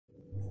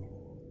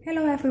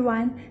Hello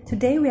everyone,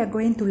 today we are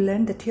going to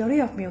learn the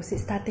theory of music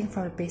starting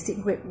from the basic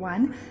grade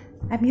 1.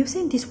 I'm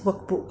using this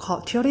workbook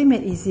called Theory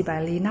Made Easy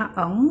by Lina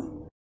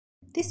Ng.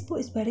 This book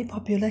is very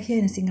popular here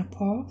in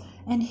Singapore,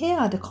 and here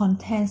are the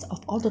contents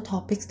of all the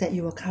topics that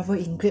you will cover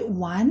in grade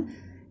 1.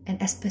 And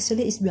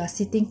especially if you are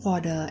sitting for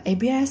the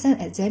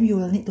ABRSM exam, you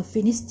will need to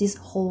finish this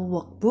whole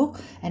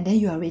workbook and then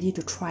you are ready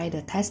to try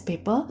the test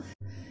paper.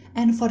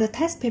 And for the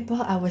test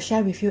paper, I will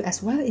share with you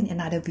as well in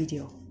another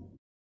video.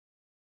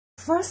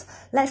 First,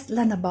 let's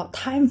learn about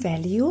time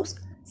values.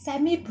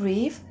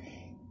 Semi-brief,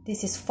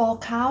 this is 4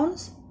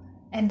 counts,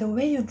 and the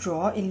way you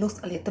draw, it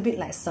looks a little bit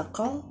like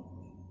circle.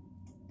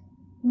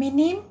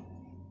 Minim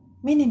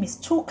is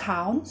 2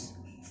 counts.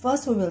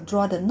 First, we will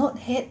draw the note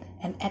head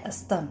and add a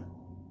stem.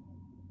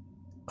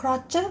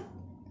 Crotchet,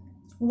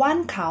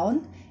 1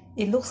 count.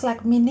 It looks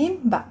like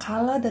minim, but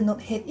color the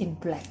note head in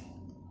black.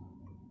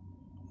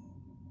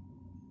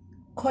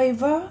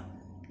 Quaver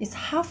is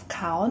half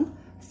count.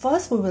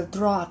 First, we will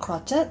draw a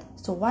crotchet,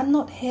 so 1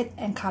 note head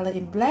and color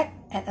in black,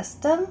 add a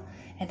stem,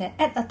 and then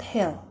add a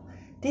tail.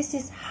 This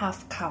is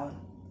half count.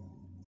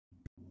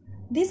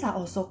 These are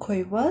also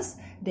quavers.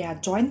 They are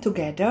joined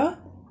together.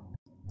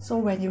 So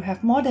when you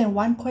have more than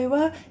 1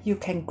 quaver, you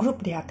can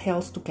group their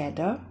tails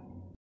together.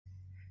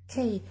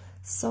 Okay,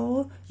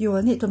 so you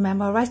will need to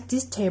memorize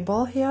this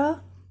table here,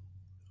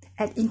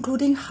 and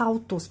including how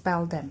to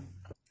spell them.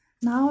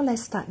 Now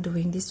let's start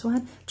doing this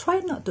one. Try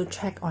not to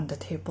check on the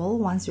table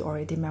once you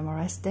already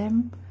memorized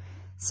them.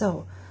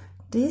 So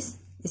this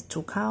is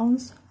 2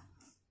 counts.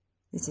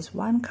 This is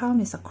 1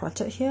 count, it's a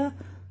crotchet here.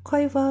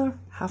 Quaver,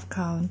 half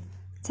count.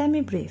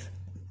 Semi-brief,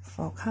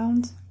 4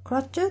 counts.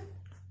 Crotchet,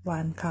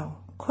 1 count.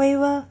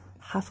 Quaver,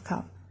 half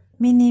count.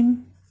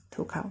 Minim,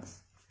 2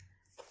 counts.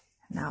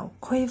 Now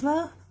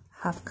quaver,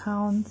 half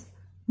count.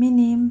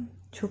 Minim,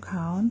 2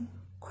 count.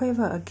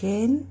 Quaver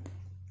again,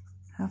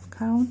 half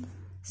count.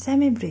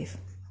 Semi-brief,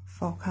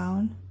 4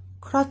 count.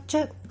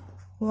 Crotchet,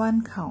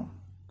 1 count.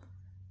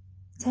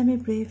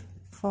 Semi-brief,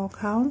 4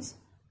 counts.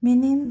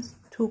 Minim,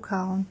 2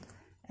 count.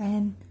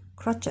 And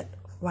crotchet,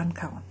 1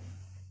 count.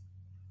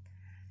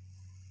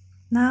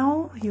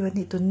 Now you will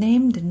need to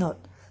name the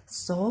note.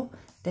 So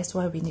that's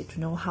why we need to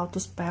know how to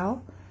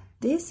spell.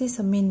 This is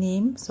a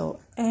minim, so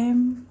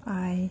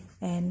M-I-N-I-M.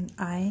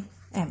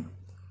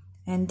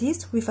 And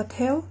this with a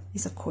tail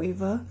is a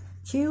quaver,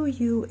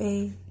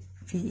 Q-U-A-V-E-R.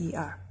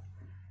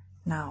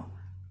 Now,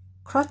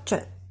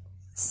 crotchet,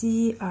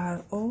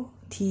 C-R-O-T-C-H-E-T.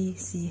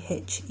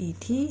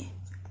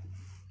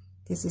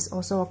 This is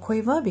also a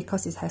quaver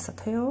because it has a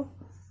tail.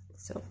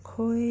 So,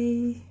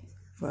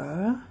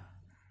 quaver.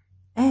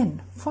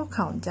 And 4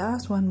 count,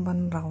 just one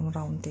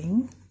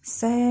rounding.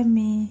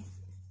 Semi-brief.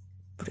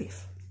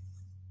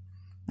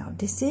 Now,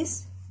 this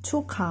is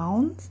 2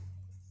 counts.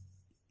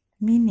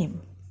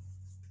 Minim.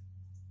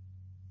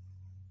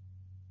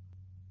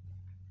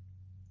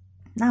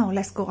 Now,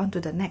 let's go on to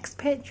the next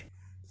page.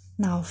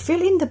 Now,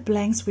 fill in the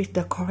blanks with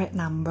the correct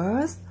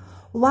numbers.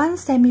 1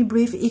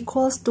 semi-brief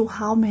equals to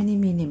how many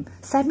minim?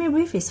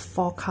 Semi-brief is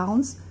 4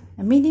 counts,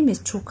 and minim is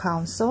 2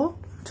 counts, so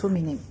 2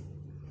 minim.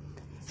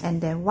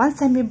 And then 1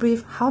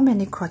 semi-brief, how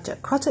many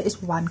crotchet? Crotchet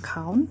is 1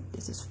 count.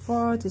 This is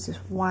 4, this is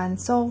 1,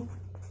 so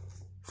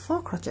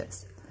 4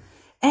 crotchets.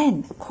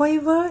 And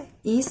quaver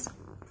is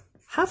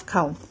half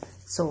count,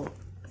 so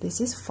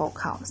this is 4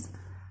 counts.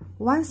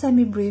 1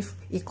 semi-brief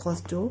equals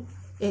to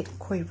 8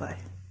 quaver.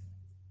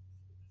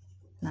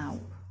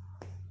 Now,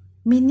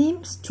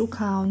 minim is 2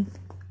 count,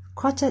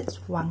 crotchet is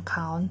 1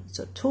 count,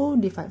 so 2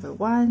 divided by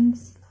 1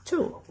 is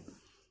 2.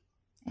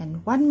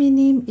 And 1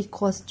 minim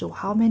equals to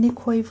how many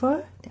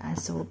quaver? The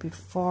answer will be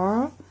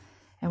 4.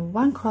 And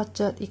 1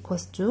 crotchet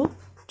equals to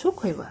 2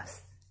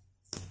 quavers.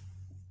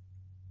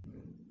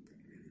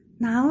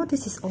 Now,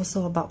 this is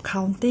also about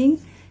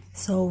counting.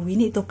 So we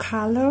need to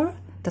color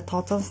the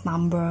total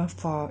number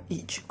for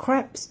each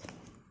crabs.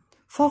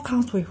 4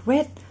 counts with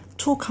red,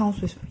 2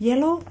 counts with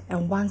yellow,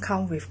 and 1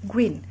 count with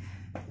green.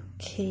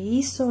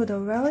 Okay, so the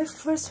very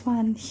first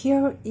one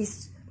here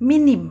is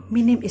minim.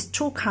 Minim is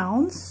 2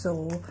 counts,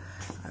 so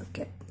I'll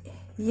get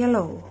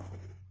yellow.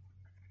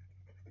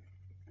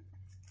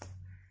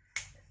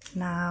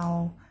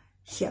 Now,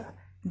 here,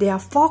 there are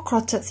 4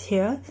 crochets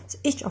here. So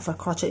each of a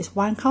crochet is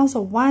 1 count,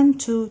 so 1,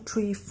 2,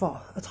 3,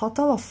 4. A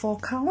total of 4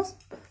 counts.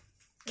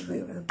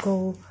 We will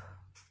go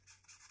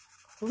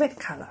red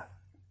color.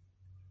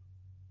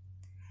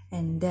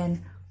 And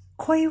then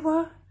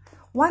quaver,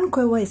 1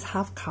 quaver is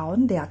half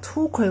count. There are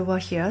 2 quaver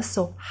here,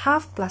 so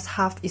half plus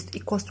half is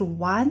equals to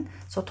 1.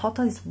 So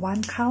total is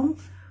 1 count.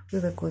 We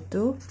will go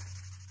to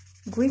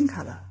green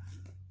color.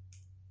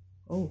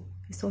 Oh,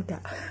 it's so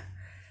dark.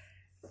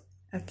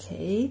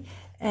 Okay,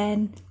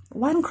 and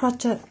 1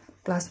 crochet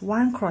plus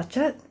 1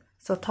 crochet.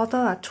 So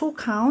total are 2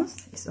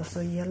 counts. It's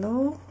also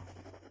yellow.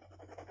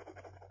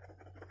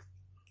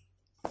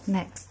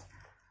 Next,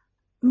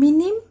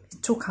 minim is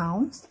 2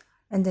 counts.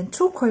 And then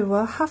 2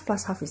 quaver, half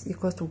plus half is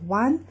equal to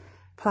 1,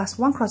 plus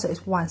 1 crochet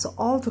is 1. So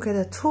all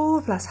together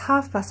 2 plus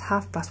half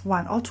plus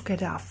 1. All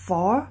together are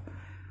 4.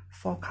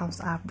 4 counts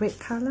are red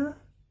color.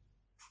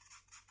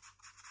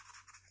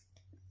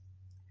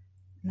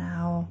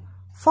 Now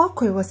 4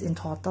 quavers in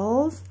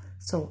total,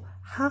 so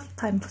half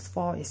times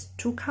 4 is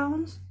 2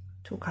 counts.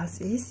 2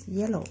 counts is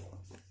yellow.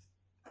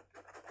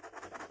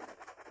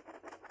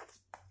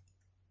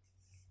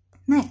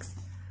 Next,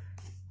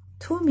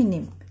 2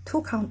 minim,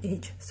 2 count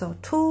each, so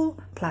 2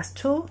 plus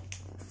 2,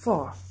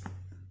 4.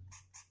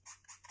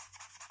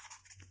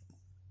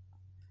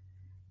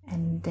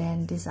 And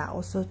then these are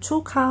also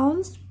 2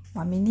 counts,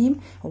 1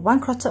 minim, 1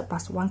 crochet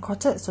plus 1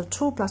 crochet, so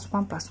 2 plus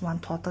 1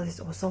 total is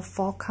also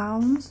 4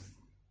 counts.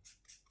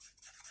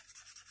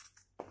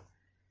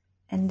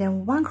 And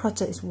then 1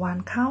 crochet is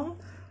 1 count,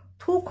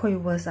 2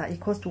 quavers are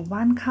equal to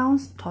 1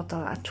 count, total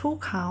are 2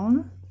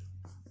 counts.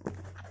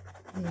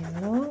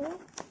 Yellow.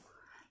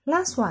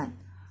 Last one,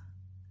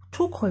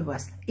 2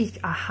 quavers, each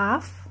are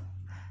half,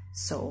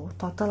 so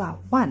total are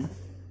 1.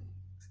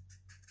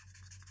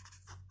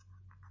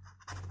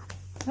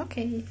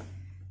 Okay.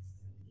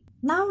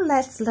 Now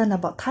let's learn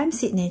about time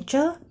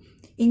signature.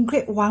 In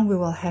grade 1, we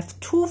will have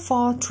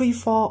 2-4,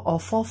 3-4 or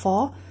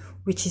 4-4,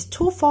 which is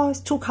 2-4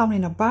 is 2 count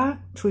in a bar,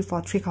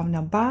 3-4, 3 count in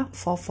a bar,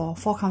 4-4,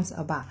 4 counts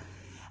a bar.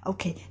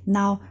 Okay,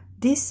 now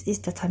this is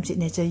the time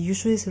signature.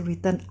 Usually it's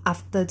written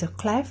after the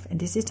clef, and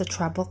this is the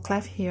treble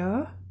clef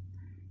here.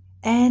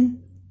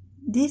 And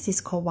this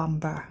is called 1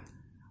 bar.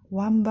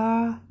 1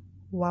 bar,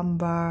 1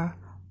 bar,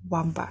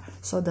 1 bar.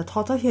 So the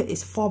total here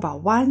is 4 bar.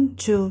 1,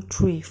 2,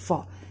 3,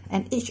 4.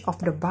 And each of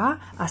the bar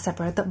are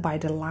separated by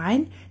the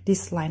line.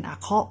 These lines are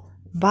called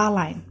bar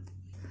line.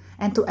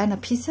 And to end the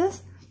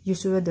pieces,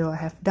 usually they will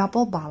have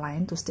double bar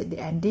line to state the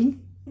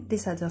ending.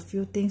 These are the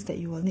few things that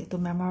you will need to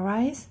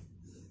memorize.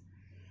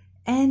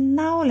 And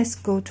now let's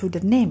go to the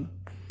name.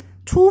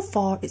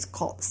 2-4 is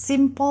called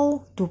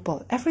simple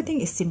tuple. Everything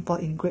is simple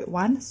in grade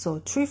 1. So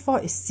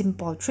 3-4 is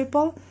simple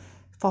triple.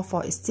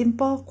 4-4 is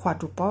simple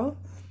quadruple.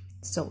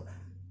 So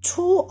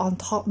 2 on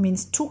top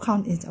means 2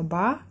 count in a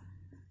bar,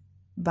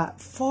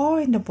 but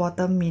 4 in the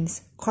bottom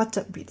means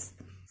crochet beads.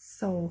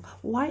 So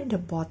why the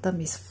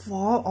bottom is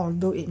 4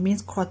 although it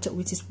means crochet,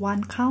 which is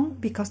 1 count?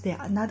 Because there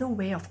are another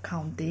way of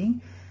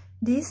counting.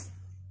 This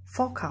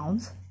 4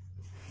 counts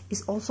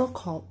is also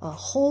called a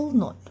whole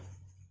note.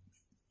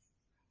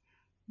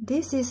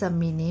 This is a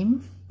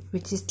minim,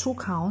 which is 2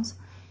 counts.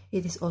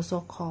 It is also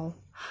called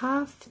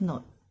half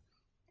note.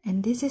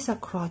 And this is a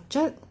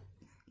crochet.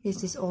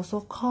 This is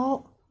also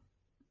called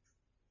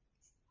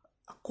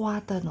a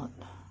quarter note.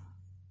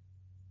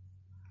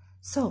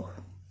 So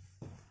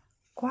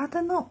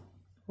quarter note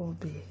will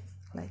be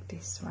like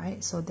this,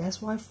 right? So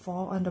that's why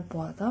 4 on the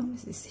bottom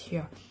is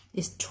here.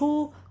 It's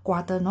 2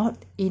 quarter note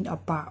in a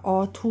bar,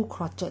 or 2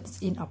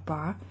 crochets in a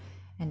bar,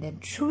 and then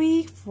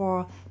 3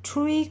 for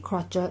 3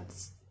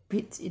 crochets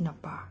beads in a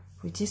bar,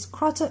 which is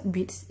crochet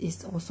beads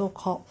is also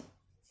called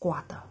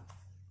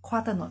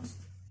quarter notes.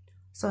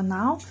 So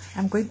now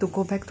I'm going to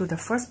go back to the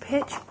first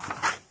page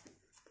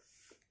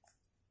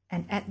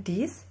and add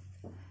this.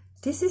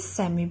 This is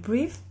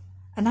semi-brief.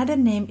 Another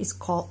name is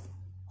called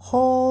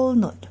whole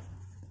note.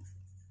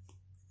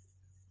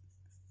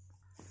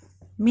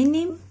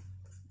 Minim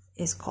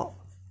is called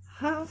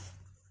half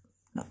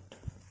note.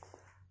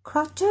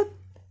 Crochet,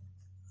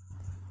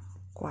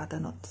 quarter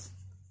notes.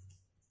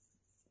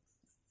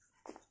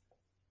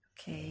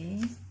 Okay,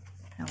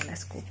 now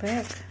let's go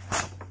back.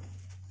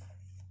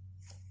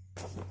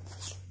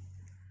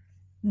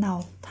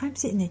 Now, time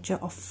signature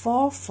of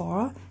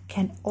 4-4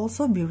 can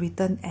also be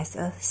written as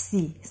a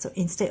C. So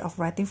instead of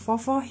writing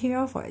 4-4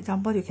 here, for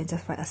example, you can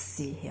just write a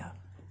C here.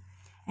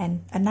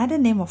 And another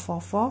name of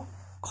 4-4,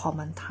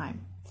 common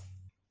time.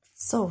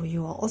 So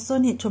you will also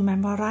need to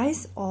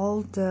memorize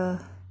all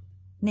the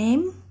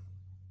name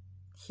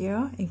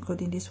here,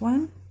 including this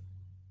one,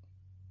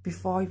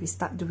 before we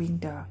start doing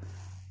the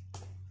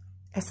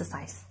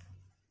exercise.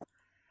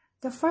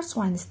 The first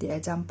one is the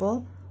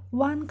example,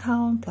 1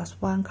 count plus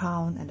 1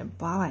 count and a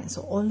bar line.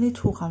 So only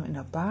 2 count in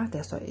a bar,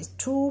 that's why it's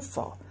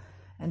 2-4.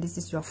 And this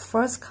is your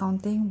first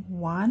counting,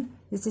 1.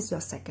 This is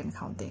your second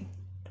counting,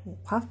 2.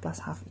 Half plus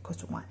half equals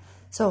to 1.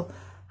 So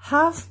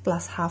half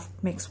plus half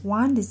makes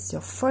 1. This is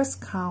your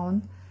first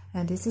count,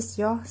 and this is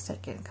your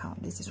second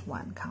count. This is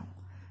 1 count.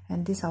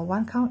 And these are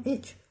 1 count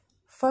each,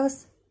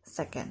 first,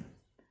 second.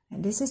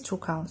 And this is 2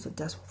 counts, so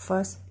just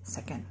first,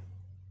 second.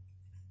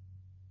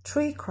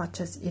 3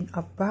 crochets in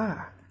a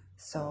bar,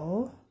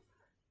 so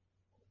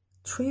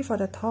 3 for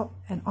the top,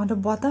 and on the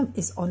bottom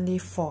is only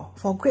 4.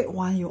 For grade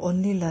 1, you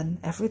only learn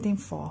everything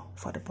 4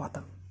 for the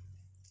bottom.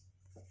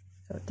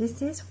 So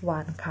this is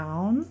 1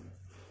 count.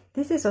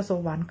 This is also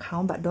 1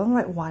 count, but don't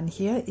write 1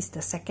 here. It's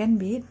the second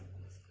bead.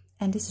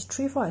 And this is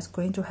 3-4 is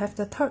going to have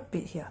the third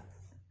bead here.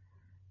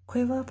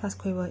 Quiver plus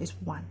quiver is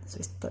 1, so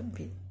it's third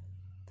bead.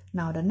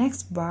 Now the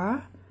next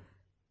bar,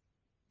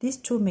 these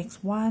 2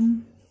 makes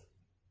 1.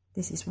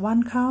 This is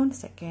 1 count,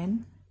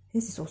 second.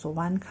 This is also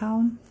 1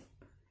 count.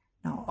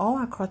 Now all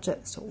are crochet,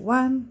 so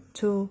 1,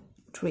 2,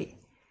 3.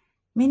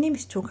 Minim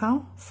is 2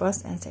 count,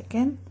 first and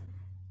second.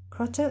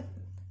 Crochet,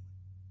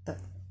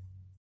 third.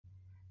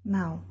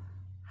 Now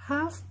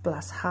half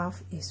plus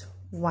half is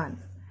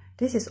 1.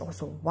 This is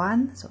also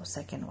 1, so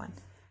second one.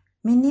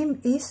 Minim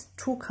is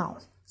 2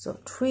 counts, so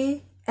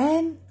 3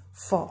 and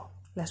 4.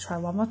 Let's try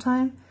one more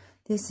time.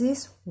 This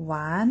is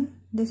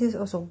 1. This is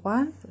also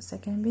 1, the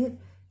second beat.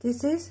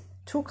 This is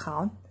 2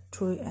 count,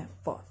 3 and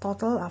 4.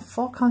 Total are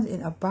 4 counts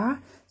in a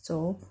bar,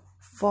 so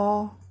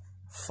 4,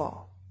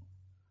 4.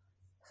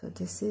 So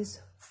this is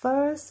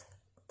first,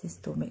 these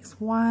two makes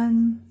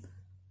 1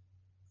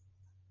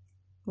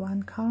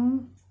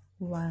 count,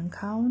 1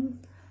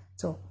 count.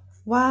 So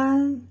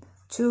 1,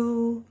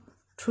 2,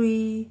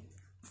 3,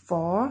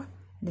 4.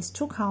 This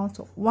 2 counts,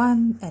 so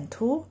 1 and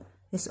 2.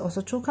 This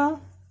also 2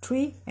 count,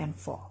 3 and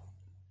 4.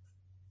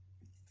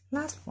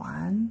 Last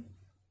one.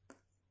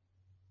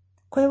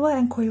 Quaver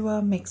and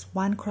quaver makes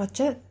 1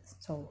 crochet,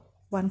 so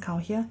 1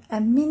 count here.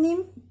 And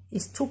minim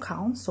is 2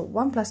 counts, so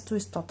 1 plus 2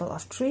 is total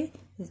of 3.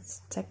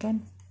 It's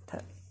second,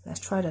 third. Let's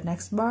try the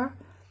next bar.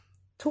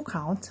 2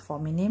 counts for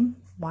minim,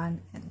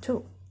 1 and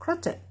 2.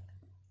 Crochet,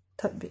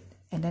 third beat.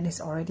 And then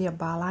it's already a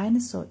bar line,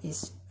 so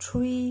it's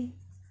 3,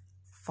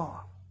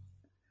 4.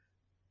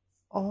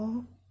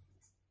 Or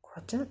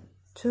crochet,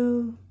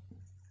 2,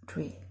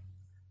 3.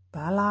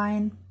 Bar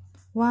line,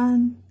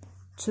 1,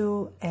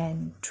 2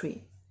 and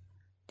 3.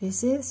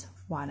 This is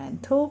 1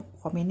 and 2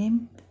 for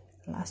minim.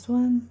 Last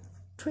one,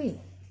 3.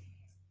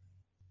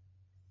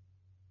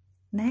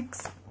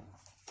 Next.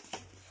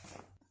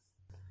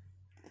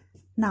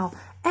 Now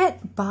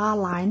add bar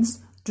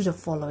lines to the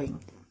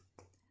following.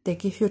 They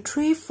give you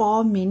 3,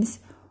 4 means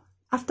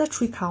after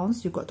 3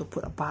 counts you got to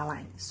put a bar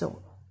line.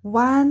 So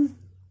 1,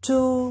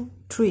 2,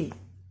 3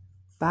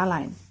 bar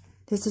line.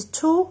 This is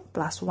 2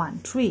 plus 1,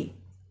 3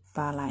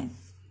 bar line.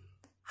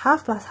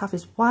 Half plus half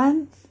is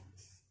 1.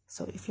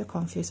 So if you're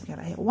confused, you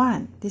can write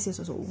 1. This is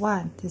also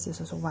 1. This is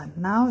also 1.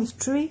 Now it's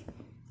 3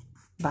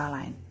 bar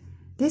line.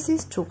 This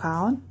is 2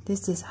 count.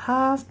 This is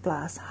half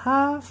plus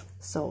half.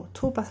 So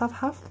 2 plus half,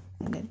 half,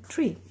 and then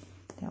 3.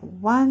 Then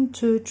 1,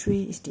 2,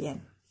 3 is the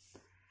end.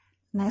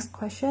 Next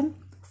question.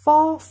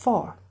 4,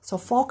 4. So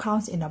 4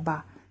 counts in a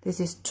bar. This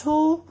is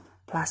 2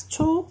 plus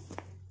 2,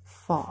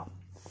 4.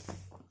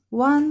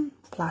 1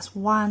 plus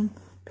 1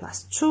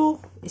 plus 2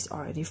 is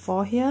already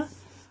 4 here.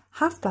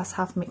 Half plus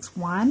half makes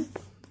 1.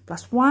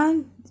 Plus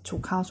 1, 2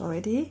 counts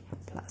already.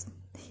 Plus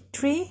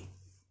 3,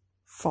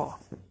 4.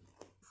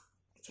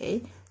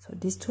 Okay, so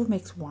these 2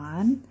 makes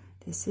 1.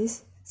 This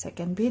is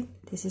second beat.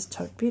 This is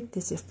third beat.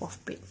 This is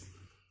fourth beat.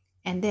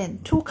 And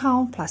then 2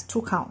 count plus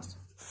 2 counts,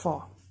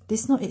 4.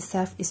 This note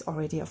itself is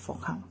already a 4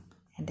 count.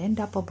 And then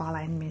double bar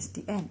line means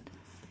the end.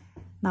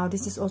 Now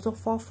this is also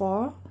 4,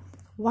 4.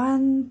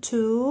 1,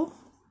 2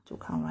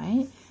 count,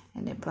 right?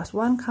 And then plus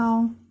 1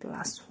 count,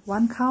 plus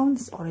 1 count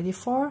is already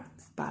 4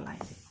 bar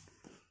line.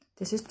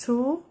 This is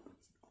 2.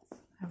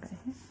 Okay.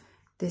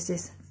 This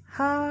is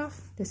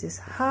half. This is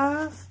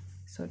half.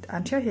 So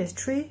until here is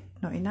 3,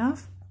 not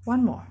enough.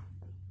 1 more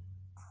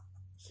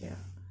here.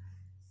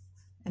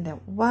 And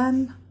then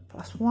 1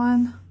 plus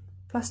 1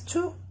 plus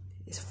 2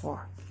 is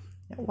 4.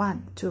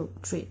 1, 2,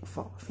 3,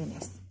 4,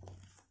 finished.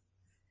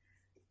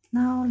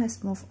 Now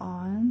let's move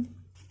on.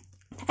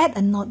 Add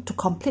a note to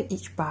complete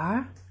each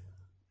bar.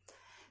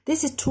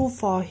 This is 2,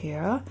 4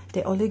 here.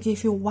 They only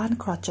give you 1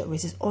 crochet,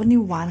 which is only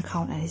 1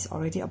 count, and it's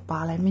already a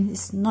bar line. Means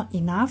it's not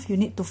enough. You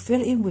need to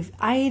fill in with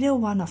either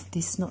one of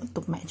these notes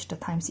to match the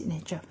time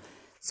signature.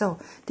 So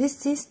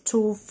this is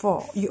 2,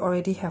 4. You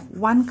already have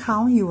 1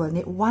 count. You will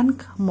need 1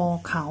 more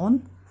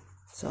count.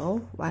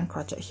 So 1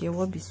 crochet here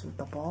will be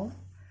suitable.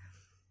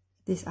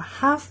 This is a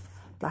half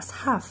plus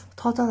half.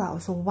 Total are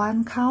also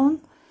 1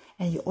 count.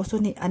 And you also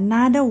need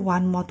another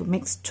 1 more to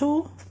make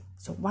 2.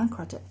 So 1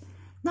 crochet.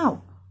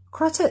 Now,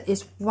 crochet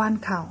is 1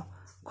 count.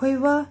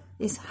 Quiver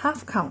is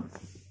half count.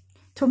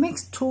 To make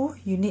 2,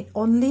 you need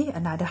only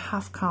another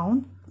half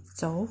count.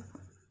 So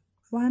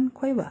 1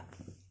 quiver.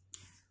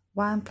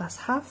 1 plus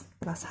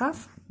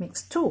half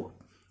makes 2.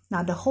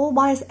 Now the whole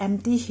bar is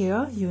empty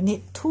here. You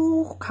need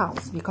 2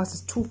 counts because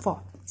it's 2,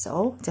 4.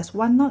 So just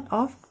 1 knot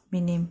of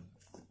minim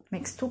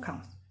makes 2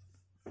 counts.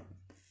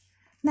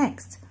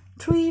 Next,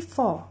 3,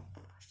 4.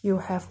 You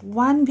have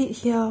 1 beat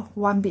here,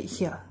 1 beat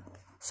here.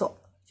 So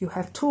you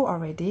have 2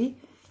 already.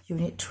 You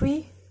need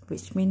 3,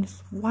 which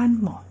means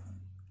 1 more.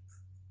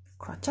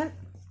 Crochet.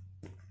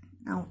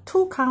 Now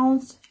 2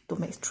 counts. To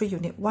make 3, you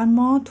need 1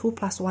 more. 2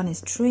 plus 1 is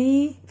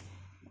 3.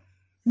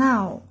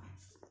 Now,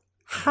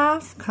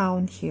 half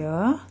count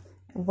here.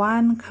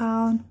 1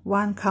 count,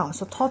 1 count.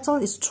 So total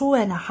is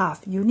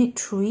 2.5. You need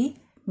 3,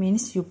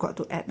 means you got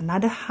to add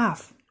another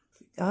half.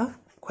 A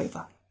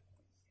quiver.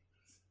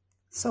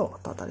 So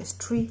total is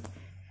 3.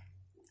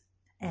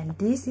 And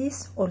this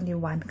is only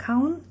 1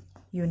 count.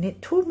 You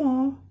need 2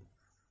 more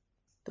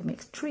to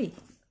make 3.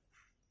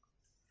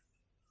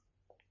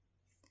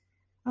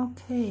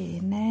 Okay,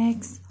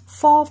 next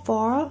 4,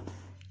 4.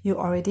 You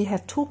already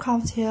have 2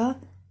 counts here.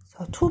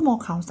 So 2 more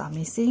counts are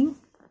missing.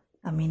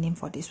 A meaning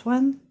for this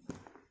one.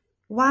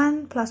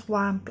 1 plus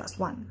 1 plus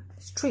 1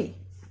 is 3.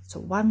 So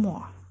 1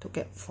 more to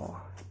get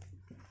 4.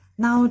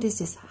 Now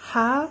this is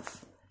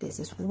half. This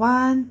is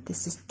 1.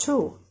 This is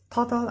 2.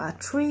 Total are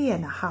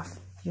 3.5.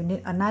 You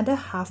need another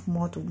half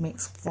more to make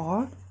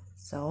 4.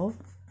 So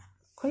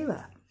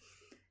quiver.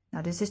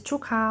 Now this is 2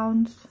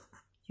 counts.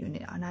 you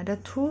need another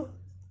 2.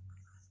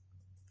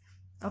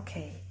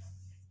 Okay.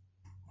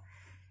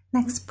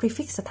 Next,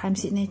 prefix the time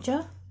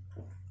signature.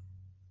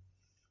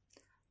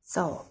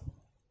 So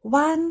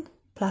 1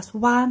 plus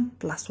 1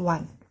 plus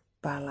 1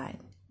 bar line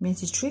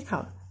means it's 3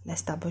 count.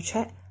 Let's double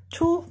check.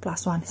 2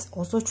 plus 1 is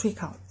also 3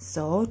 count.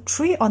 So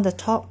 3 on the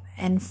top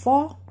and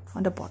 4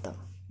 on the bottom.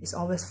 It's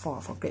always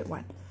 4 for grade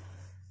 1.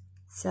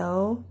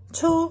 So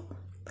 2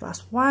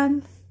 plus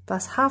 1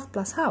 plus half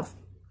plus half.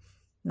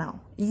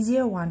 Now,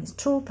 easier one is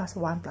 2 plus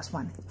 1 plus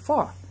 1,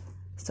 4.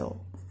 So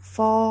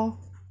 4,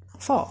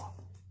 4.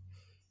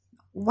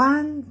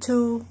 1,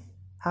 2,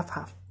 half,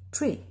 half,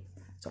 3.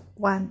 So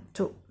 1,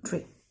 2,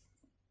 3.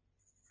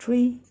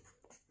 3,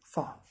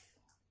 4.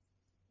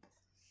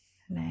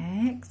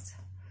 Next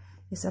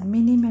is a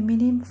minim and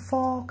minim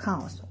 4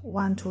 counts.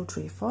 1, 2,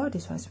 3, 4.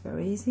 This one is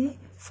very easy.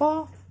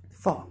 4,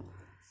 4.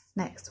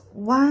 Next,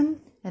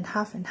 1 and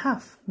half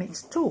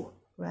makes 2,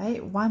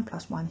 right? 1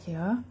 plus 1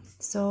 here.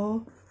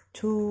 So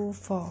 2,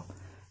 4.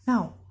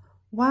 Now,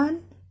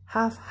 1,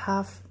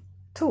 half,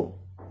 2.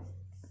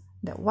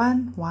 That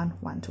 1, 1,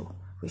 1, 2,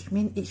 which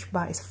means each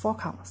bar is 4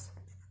 counts.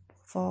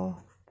 4,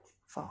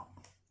 4.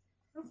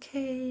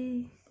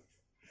 Okay.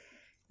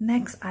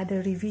 Next are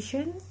the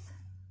revisions.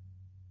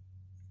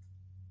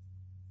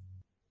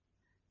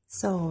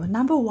 So,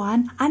 number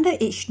 1, under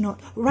each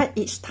note, write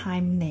each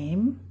time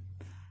name.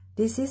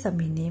 This is a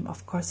minim,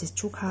 of course, is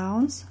 2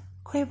 counts.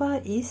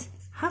 Quaver is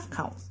half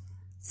counts.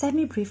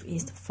 Semi-brief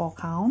is 4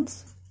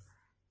 counts.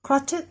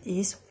 Crotchet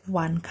is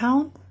 1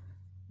 count.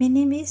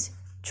 Minim is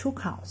 2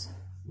 counts.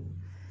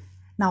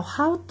 Now,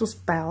 how to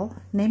spell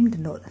name the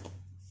note?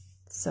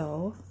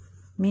 So,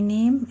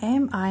 minim,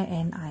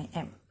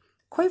 M-I-N-I-M.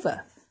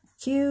 Quaver,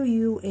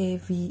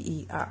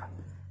 Q-U-A-V-E-R.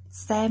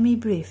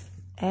 Semi-brief,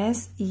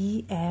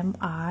 S-E-M-I-B-R-E-V-E.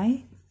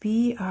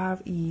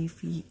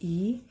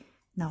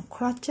 Now,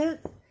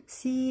 crotchet,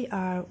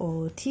 C-R-O-T-C-H-E-T.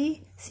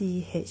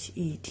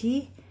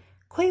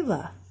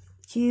 Quaver,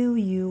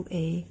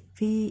 Q-U-A-V-E-R.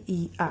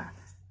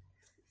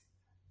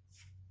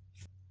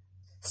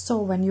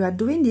 So when you are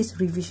doing this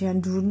revision,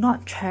 do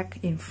not check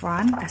in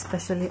front,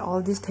 especially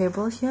all these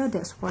tables here.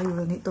 That's why you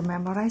will need to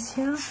memorize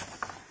here,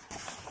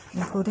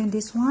 including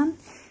this one.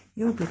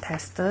 You will be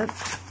tested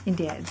in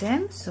the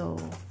exam, so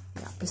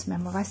yeah, please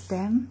memorize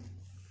them.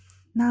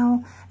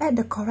 Now, add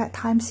the correct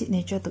time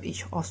signature to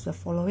each of the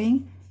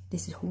following.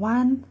 This is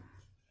 1,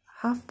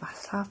 half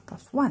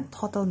plus 1.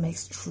 Total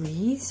makes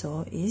 3,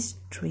 so it's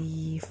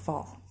 3,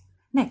 4.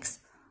 Next,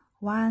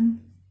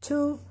 1,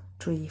 2,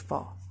 3,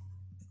 4.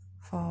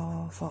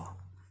 4, 4.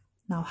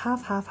 Now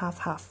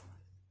half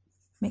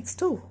makes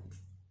 2.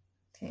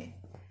 Okay.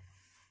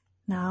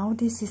 Now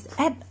this is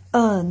add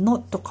a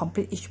note to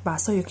complete each bar.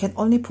 So you can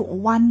only put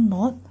 1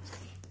 note.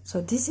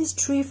 So this is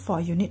 3, 4.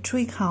 You need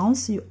 3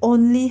 counts. You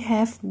only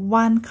have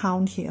 1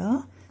 count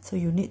here. So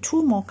you need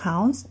 2 more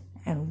counts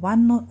and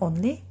 1 note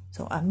only.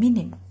 So a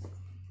minim.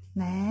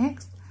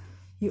 Next,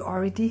 you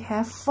already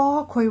have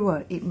 4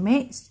 quaver. It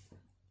makes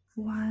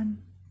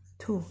 1,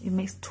 2. It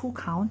makes 2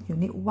 count. You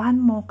need 1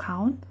 more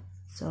count.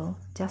 So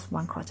just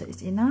 1 crochet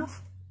is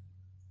enough.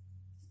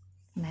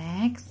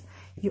 Next,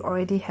 you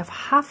already have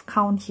half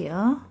count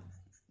here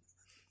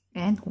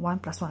and 1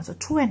 plus 1. So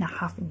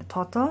 2.5 in the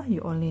total.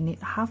 You only need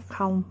half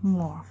count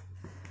more.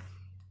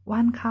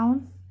 1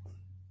 count,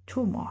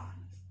 2 more.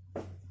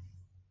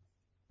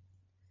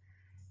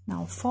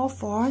 Now 4,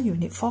 4, you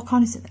need 4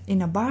 counts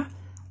in a bar.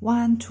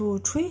 1, 2,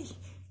 3.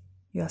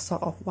 You are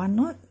sort of 1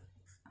 note.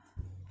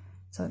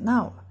 So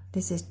now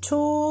this is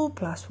 2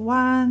 plus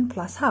 1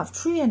 plus half,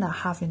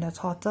 3.5 in the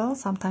total.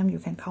 Sometimes you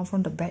can count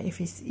from the back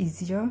if it's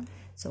easier.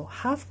 So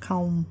half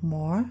count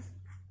more.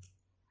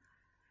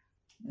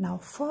 Now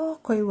 4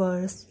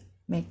 quavers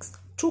makes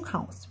 2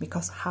 counts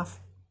because half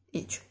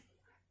each.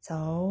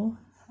 So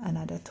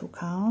another 2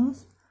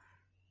 counts.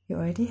 You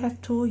already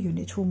have 2, you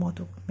need 2 more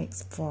to make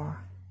 4.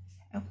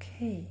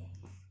 Okay.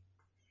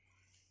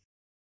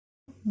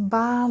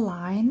 Bar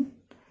line.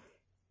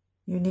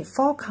 You need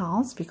 4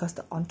 counts because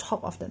on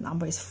top of the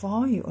number is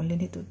 4. You only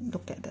need to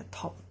look at the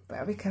top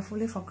very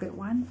carefully for grade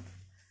 1.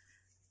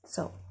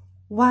 So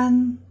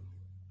 1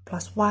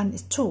 plus 1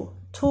 is 2.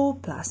 2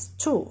 plus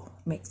 2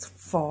 makes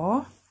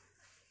 4.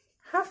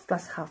 Half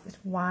plus half is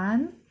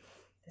 1.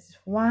 This is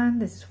 1.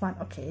 This is 1.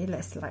 Okay,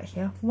 let's write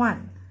here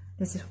 1.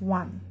 This is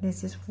 1.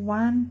 This is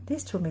 1.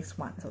 These 2 makes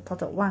 1. So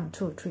total 1,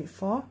 2, 3,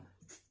 4.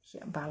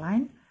 Here, bar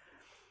line.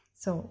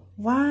 So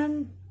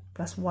 1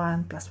 plus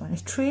 1 plus 1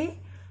 is 3.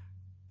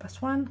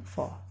 Plus 1,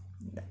 4.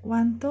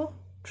 1, 2,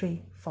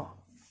 3, 4.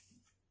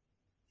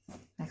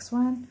 Next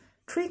one,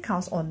 3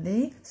 counts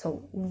only.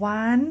 So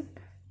 1,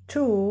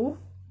 2,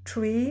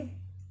 3,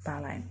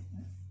 bar line.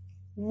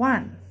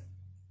 1,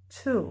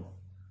 2,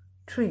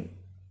 3,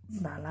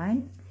 bar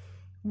line.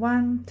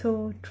 1,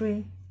 2,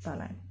 3, bar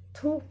line.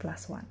 2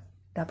 plus 1,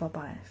 double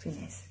bar line,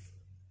 finish.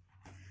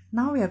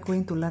 Now we are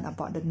going to learn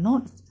about the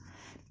notes.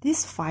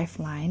 This 5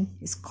 line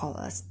is called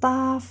a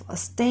staff, a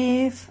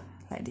stave,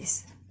 like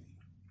this.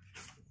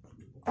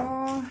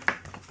 Or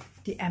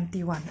the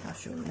empty one, I'll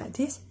show you like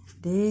this.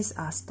 These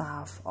are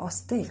staff or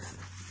stave.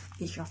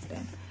 each of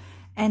them.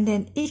 And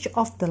then each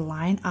of the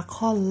line are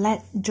called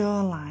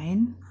ledger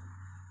line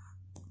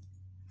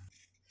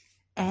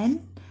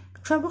and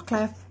treble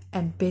clef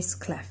and bass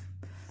clef.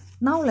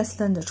 Now let's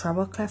learn the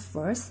treble clef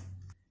first.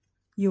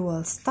 You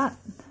will start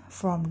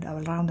from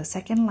around the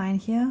second line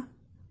here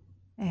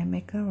and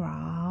make a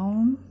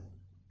round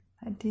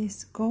like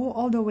this. Go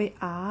all the way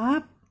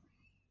up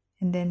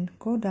and then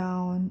go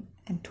down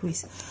and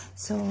twist.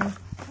 So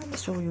let me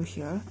show you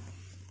here.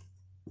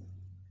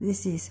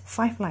 This is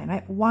 5 line,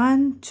 right?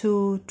 1,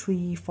 2,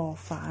 3, 4,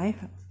 5.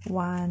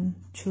 1,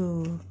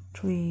 2,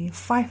 3,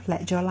 5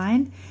 ledger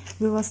line.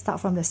 We will start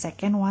from the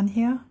second one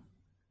here.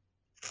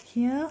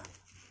 Here,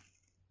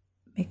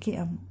 make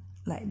it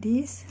like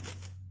this,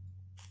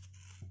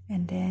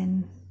 and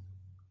then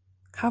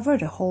cover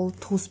the whole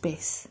 2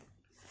 space.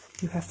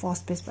 You have 4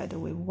 space, by the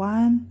way.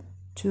 1,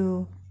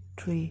 2,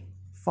 3,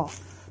 4.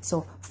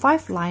 So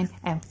 5 line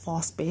and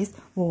 4 space.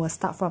 We will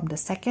start from the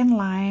second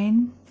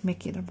line,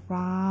 make it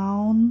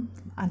round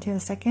until the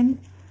second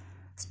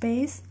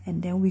space,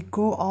 and then we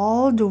go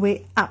all the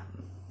way up.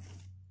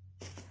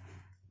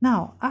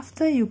 Now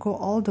after you go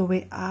all the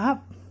way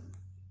up,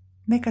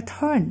 make a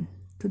turn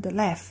to the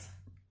left.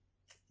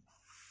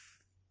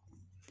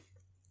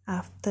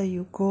 After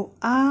you go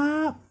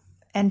up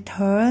and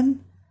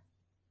turn,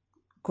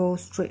 go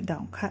straight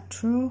down, cut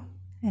through,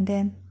 and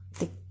then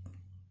tick.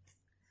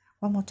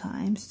 One more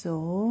time. So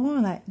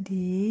like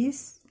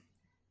this,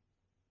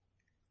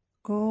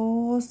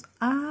 goes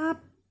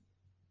up,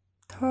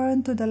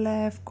 turn to the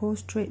left, go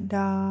straight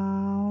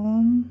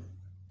down,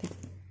 tick.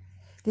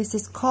 This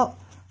is called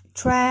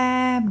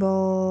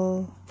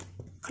treble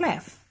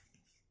clef.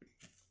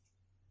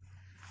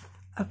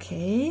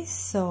 Okay,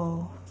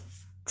 so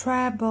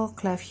treble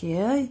clef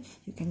here,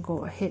 you can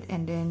go ahead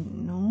and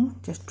then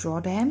just draw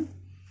them.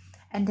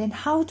 And then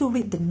how to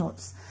read the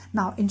notes.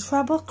 Now in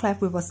treble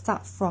clef, we will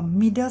start from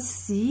middle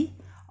C,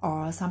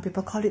 or some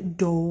people call it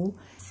Do.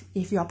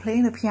 If you are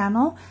playing the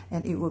piano,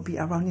 and it will be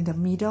around in the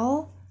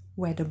middle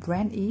where the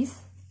brand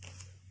is.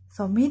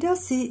 So middle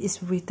C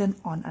is written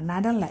on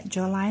another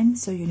ledger line,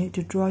 so you need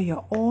to draw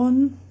your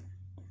own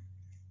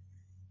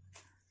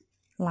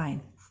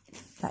line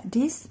like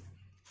this.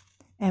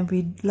 And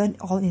we learn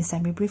all in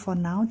semi-brief for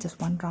now, just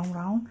one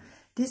round.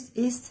 This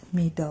is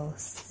middle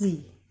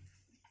C.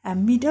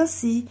 And middle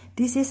C,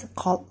 this is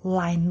called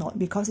line note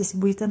because it's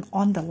written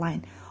on the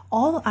line.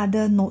 All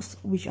other notes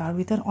which are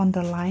written on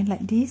the line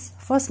like this,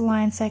 first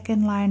line,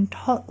 second line,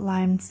 third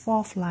line,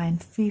 fourth line,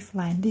 fifth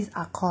line, these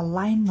are called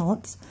line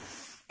notes.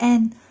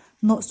 And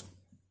notes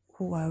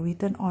who are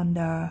written on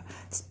the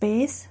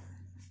space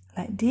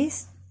like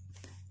this,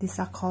 these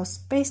are called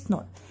space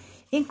note,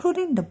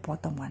 including the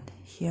bottom one.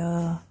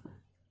 Here,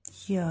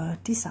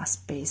 these are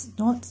space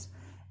notes,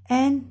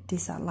 and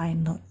these are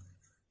line notes.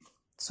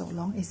 So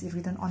long as it's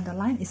written on the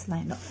line, it's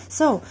line note.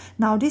 So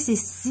now this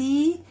is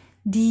C,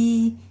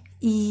 D,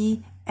 E,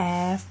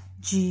 F,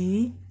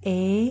 G,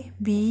 A,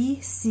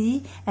 B,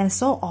 C, and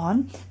so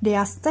on. They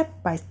are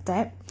step by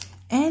step,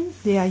 and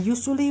they are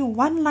usually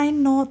one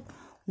line note,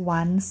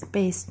 one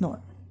space note.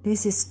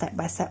 This is step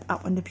by step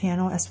up on the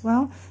piano as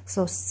well.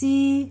 So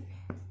C,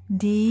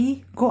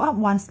 D, go up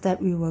one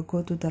step, we will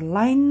go to the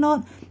line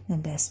note,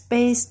 and then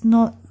space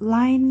note,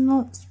 line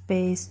note,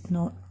 space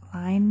note,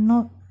 line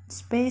note,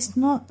 space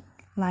note,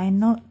 line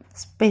note,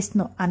 space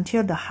note,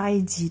 until the high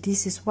G.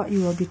 This is what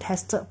you will be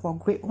tested for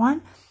grade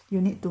 1. You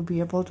need to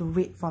be able to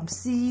read from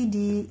C,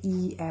 D,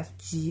 E, F,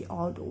 G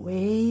all the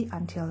way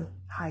until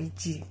high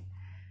G.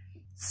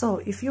 So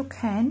if you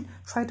can,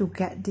 try to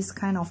get this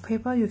kind of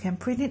paper. You can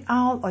print it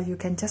out, or you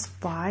can just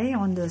buy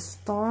on the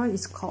store.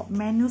 It's called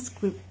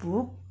manuscript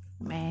book,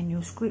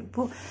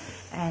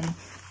 and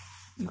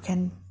you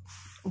can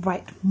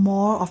write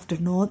more of the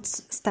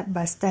notes step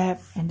by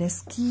step and then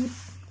skip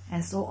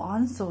and so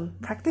on. So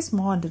practice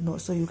more on the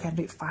notes so you can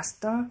read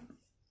faster.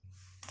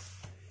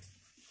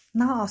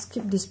 Now I'll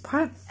skip this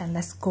part and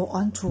let's go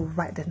on to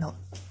write the note.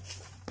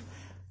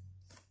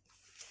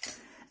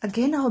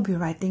 Again, I'll be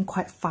writing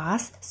quite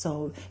fast,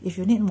 so if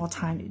you need more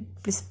time,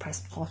 please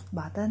press pause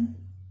button.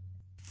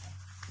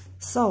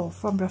 So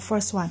from the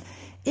first one,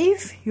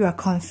 if you are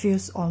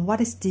confused on what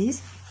is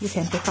this, you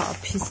can take out a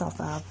piece of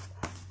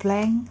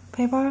blank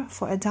paper,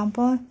 for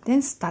example,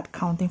 then start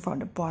counting from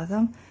the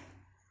bottom.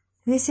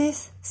 This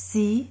is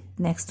C,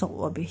 next note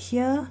will be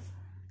here,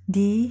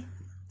 D,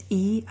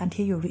 E,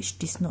 until you reach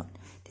this note.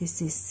 This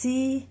is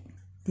C,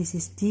 this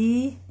is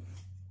D,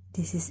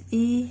 this is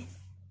E,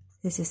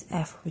 this is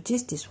F, which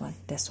is this one.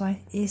 That's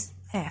why it's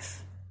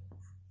F.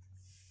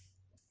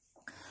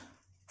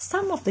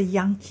 Some of the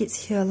young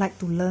kids here like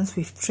to learn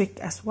with trick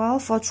as well.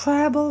 For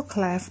treble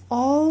clef,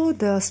 all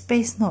the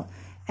space note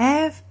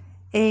F,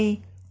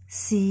 A,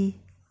 C,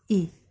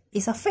 E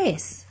is a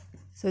face.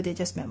 So they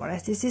just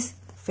memorize this is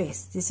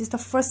face. This is the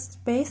first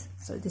space,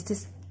 so this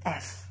is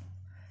F.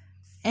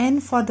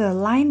 And for the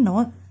line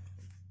note,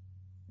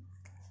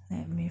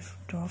 let me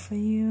draw for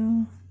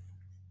you.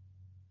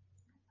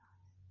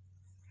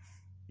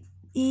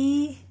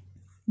 E,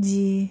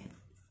 G,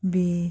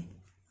 B,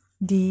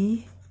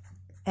 D,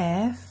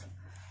 F,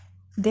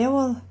 they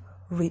will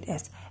read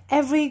as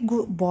every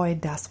good boy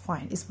does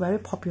fine. It's very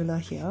popular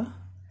here.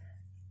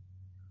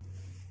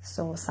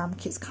 So some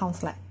kids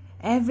count like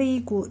every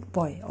good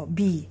boy, or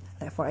B.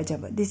 Like for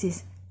example, this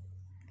is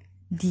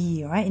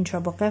D, right? In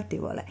treble clef, they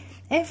were like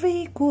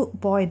every good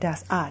boy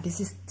does. This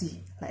is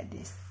D, like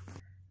this.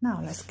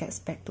 Now let's get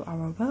back to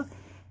our work.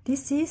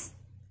 This is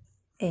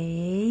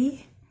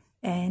A,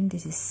 and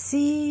this is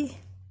C,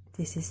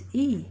 this is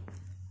E.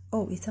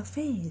 Oh, it's a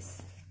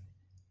face.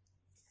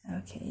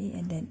 Okay,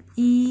 and then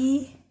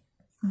E,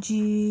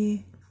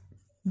 G,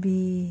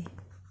 B,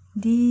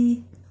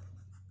 D,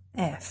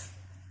 F.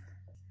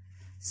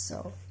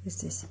 So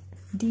this is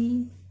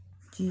D,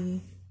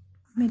 G,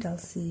 middle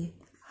C,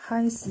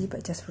 high C,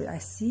 but just write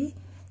as C.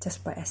 Just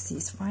write as C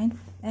is fine.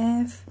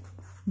 F,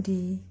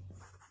 D,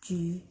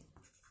 G,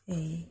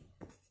 A,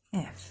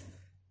 F.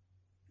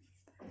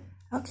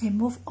 Okay,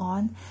 move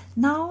on.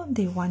 Now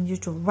they want you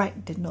to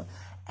write the note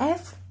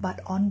F, but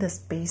on the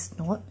space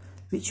note,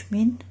 which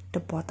means the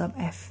bottom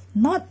F,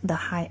 not the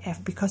high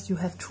F, because you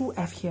have two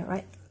F here,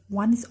 right?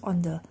 One is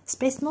on the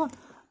space note,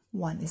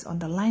 one is on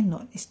the line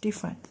note. It's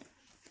different.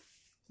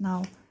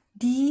 Now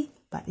D,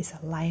 but it's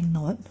a line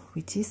note,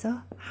 which is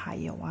a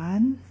higher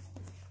one.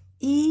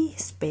 E,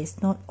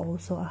 space note,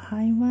 also a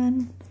high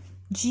one.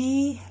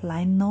 G,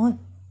 line note,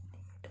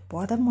 the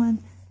bottom one.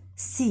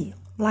 C,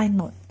 line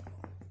note,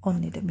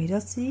 only the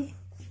middle C.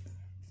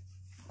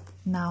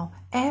 Now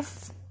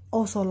F,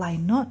 also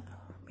line note,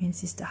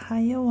 means it's the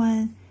higher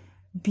one.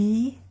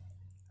 B,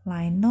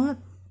 line note.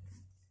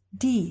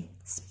 D,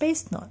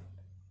 space note.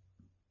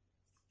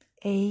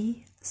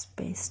 A,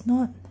 space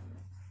note.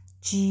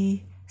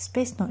 G,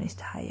 space note is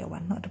the higher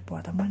one, not the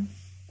bottom one.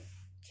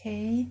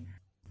 Okay,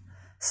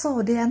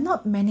 so there are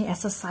not many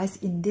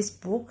exercises in this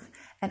book,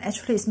 and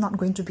actually it's not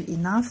going to be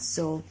enough,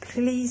 so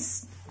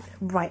please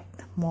write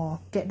more.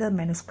 Get the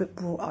manuscript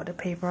book out of the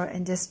paper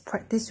and just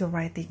practice your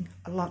writing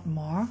a lot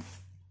more.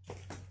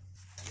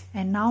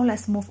 And now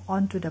let's move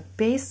on to the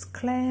bass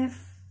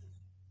clef.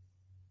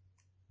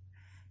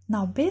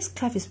 Now bass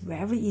clef is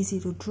very easy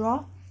to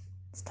draw.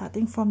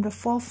 Starting from the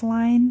 4th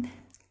line,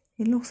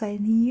 it looks like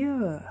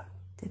here.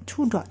 The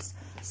 2 dots.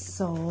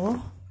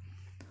 So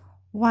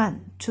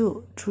 1,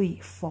 2, 3,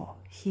 4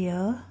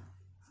 here,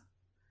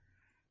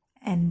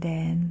 and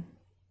then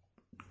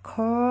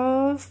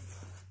curve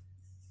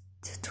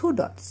 2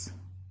 dots,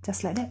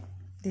 just like that.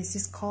 This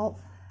is called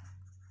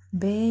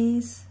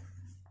bass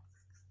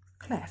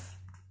clef.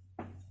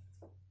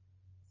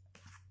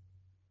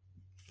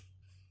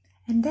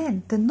 And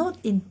then the note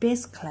in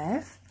bass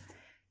clef,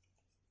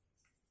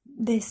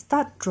 they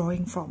start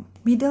drawing from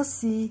middle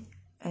C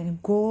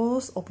and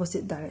goes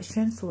opposite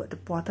direction toward the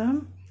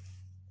bottom.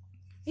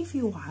 If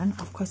you want,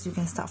 of course, you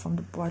can start from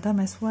the bottom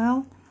as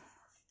well.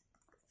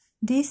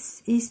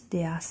 This is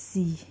their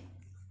C.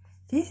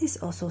 This is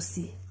also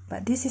C,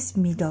 but this is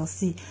middle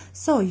C.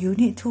 So you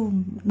need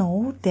to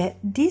know that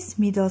this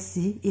middle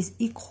C is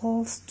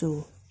equals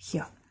to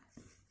here.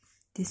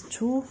 These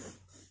two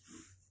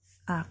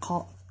are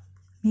called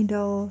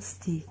middle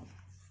C.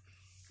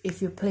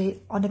 If you play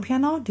on the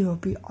piano, they will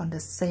be on the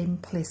same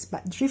place,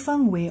 but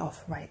different way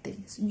of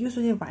writing. So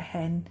usually right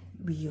hand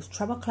we use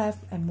treble clef,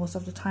 and most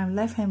of the time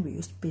left hand we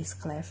use bass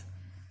clef.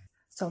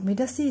 So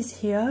middle C is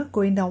here.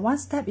 Going down one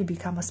step, it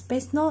becomes a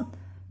space note,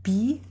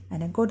 B,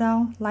 and then go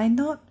down line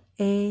note,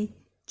 A,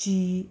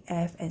 G,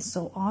 F, and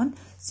so on.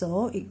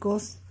 So it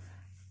goes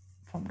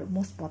from the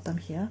most bottom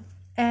here,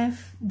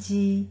 F,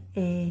 G,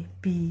 A,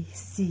 B,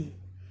 C,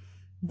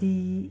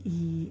 D,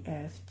 E,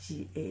 F,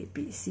 G, A,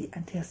 B, C,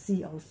 until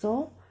C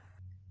also.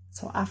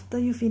 So after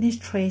you finish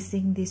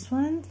tracing this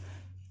one,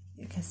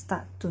 you can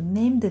start to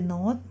name the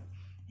note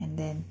and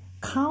then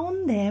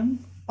count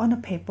them on a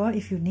paper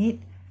if you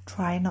need.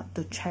 Try not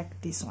to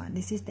check this one.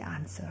 This is the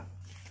answer.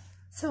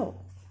 So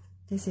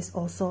this is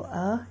also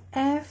a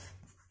F,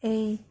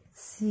 A,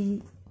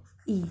 C,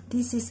 E.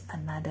 This is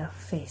another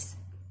phrase.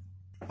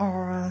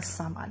 Or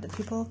some other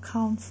people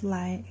count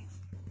like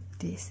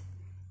this.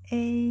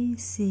 A,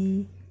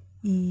 C,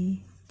 E,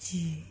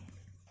 G.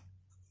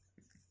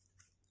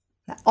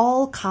 Like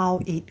all cow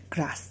eat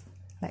grass,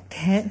 like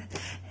that.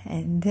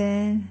 And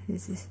then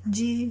this is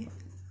G,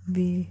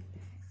 B,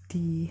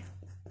 D,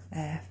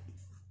 F,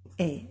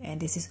 A. And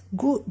this is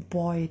good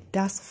boy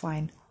does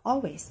fine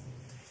always.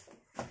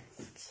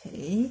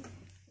 Okay.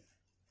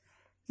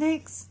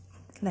 Next,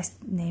 let's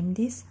name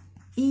this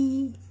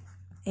E,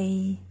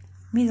 A,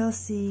 middle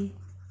C,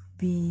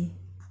 B,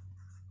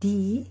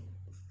 D,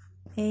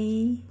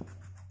 A,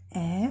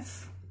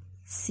 F,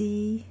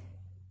 C,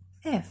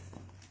 F.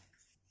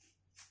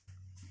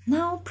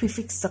 Now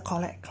prefix the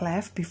correct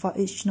clef before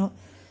each note,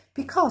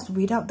 because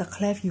without the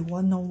clef you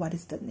won't know what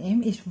is the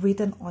name. It's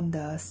written on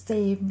the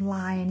same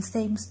line,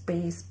 same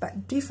space,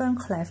 but different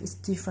clef is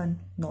different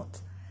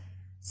note.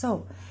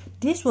 So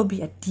this will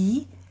be a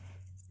D,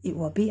 it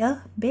will be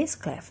a bass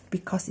clef,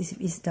 because if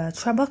it's the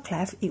treble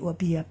clef, it will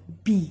be a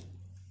B.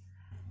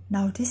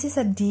 Now this is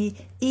a D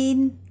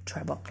in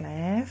treble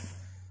clef,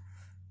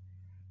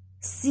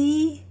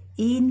 C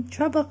in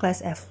treble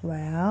clef as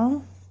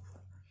well,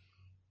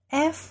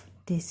 F,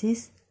 this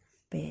is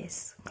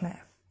bass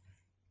clef.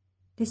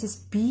 This is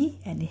B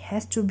and it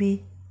has to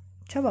be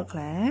treble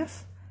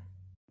clef.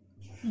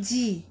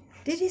 G,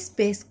 this is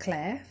bass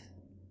clef.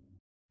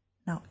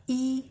 Now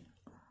E,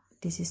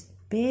 this is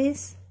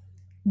bass,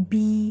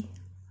 B,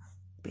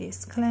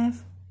 bass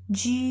clef,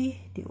 G,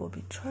 it will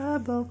be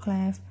treble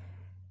clef,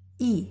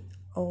 E,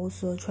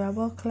 also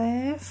treble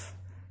clef,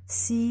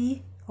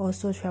 C,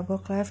 also treble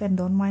clef, and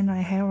don't mind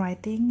my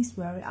handwriting, it's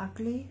very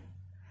ugly.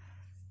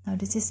 Now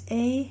this is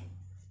A,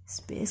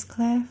 bass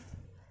clef,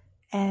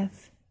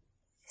 F,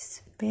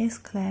 bass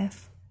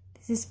clef,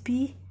 this is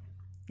B,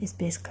 is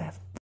bass clef.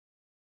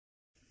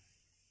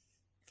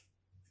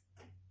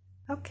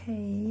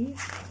 Okay,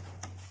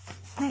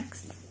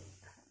 next.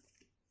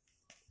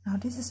 Now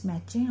this is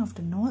matching of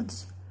the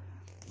notes.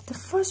 The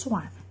first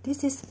one,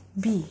 this is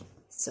B.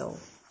 So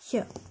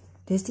here,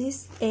 this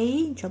is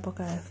A, treble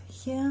clef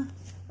here.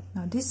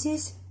 Now this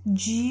is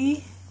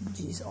G.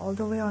 G is all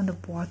the way on the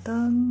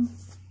bottom.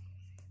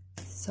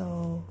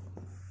 So,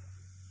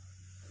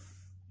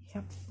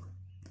 yep.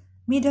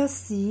 Middle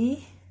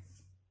C,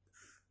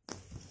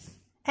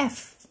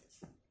 F,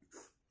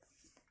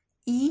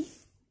 E,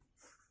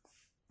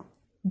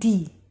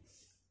 D.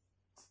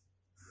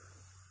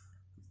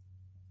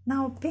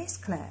 Now bass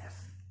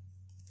clef.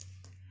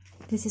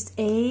 This is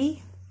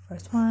A,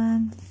 first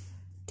one.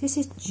 This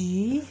is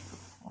G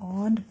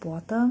on the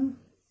bottom.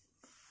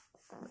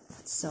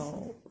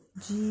 So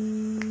G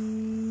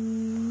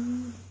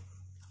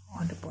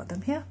on the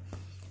bottom here.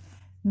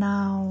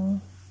 Now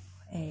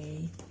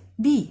A,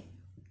 B.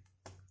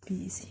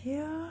 B is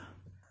here.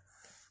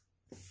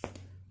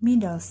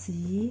 Middle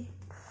C,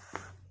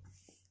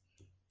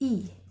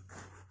 E,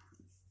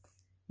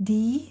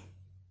 D,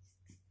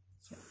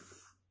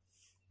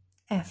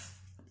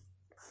 F.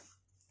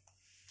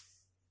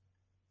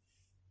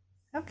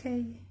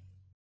 Okay.